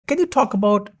can you talk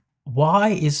about why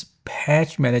is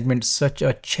patch management such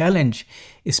a challenge,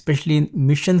 especially in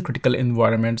mission critical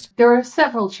environments? There are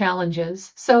several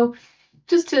challenges. So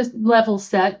just to level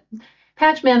set,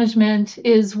 patch management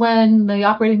is when the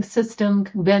operating system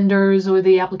vendors or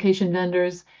the application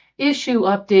vendors issue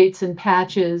updates and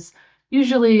patches,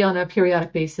 usually on a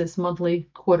periodic basis, monthly,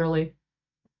 quarterly.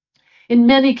 In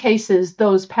many cases,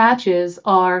 those patches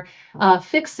are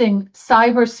fixing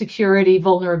cybersecurity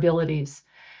vulnerabilities.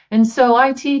 And so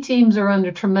IT teams are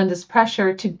under tremendous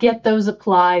pressure to get those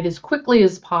applied as quickly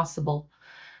as possible.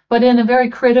 But in a very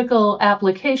critical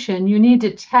application, you need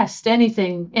to test any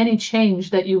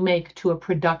change that you make to a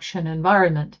production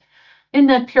environment. In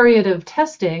that period of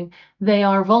testing, they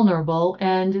are vulnerable,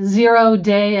 and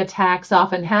zero-day attacks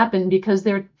often happen because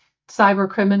their cyber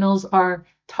criminals are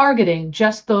targeting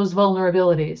just those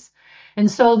vulnerabilities. And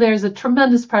so there's a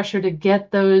tremendous pressure to get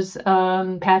those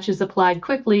patches applied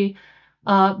quickly,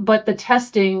 but the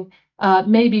testing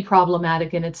may be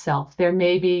problematic in itself. There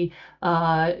may be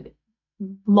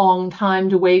long time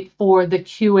to wait for the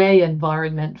QA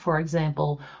environment, for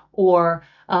example, or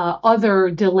other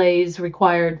delays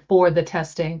required for the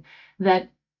testing that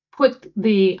put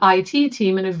the IT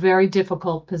team in a very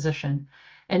difficult position.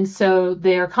 And so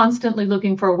they're constantly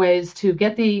looking for ways to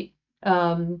get the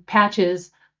patches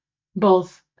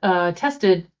both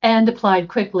tested and applied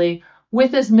quickly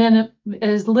with as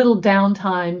little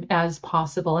downtime as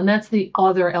possible. And that's the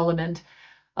other element.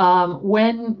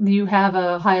 When you have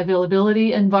a high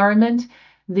availability environment,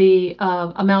 the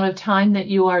amount of time that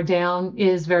you are down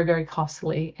is very, very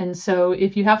costly. And so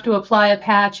if you have to apply a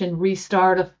patch and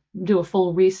do a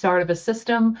full restart of a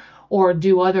system or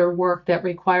do other work that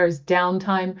requires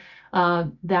downtime,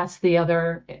 that's the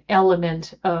other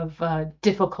element of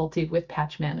difficulty with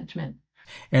patch management.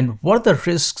 And what are the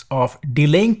risks of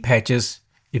delaying patches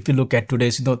if you look at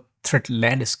today's threat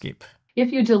landscape?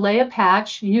 If you delay a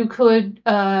patch, you could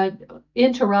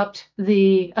interrupt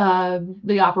the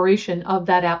operation of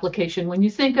that application. When you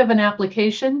think of an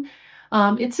application,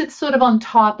 it sits sort of on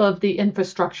top of the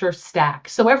infrastructure stack.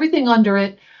 So everything under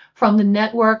it, from the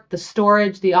network, the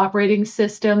storage, the operating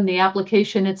system, the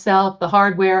application itself, the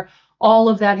hardware, all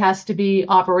of that has to be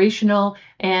operational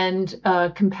and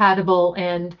compatible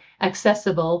and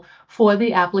accessible for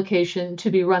the application to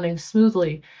be running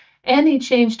smoothly. Any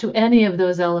change to any of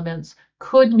those elements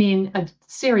could mean a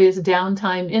serious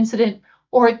downtime incident,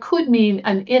 or it could mean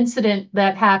an incident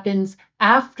that happens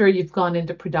after you've gone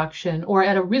into production or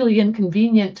at a really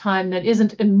inconvenient time that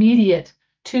isn't immediate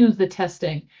to the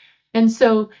testing. And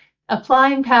so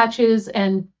applying patches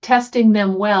and testing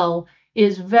them well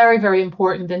is very, very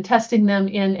important, and testing them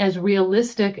in as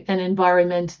realistic an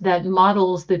environment that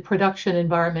models the production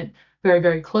environment very,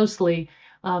 very closely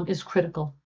is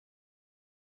critical.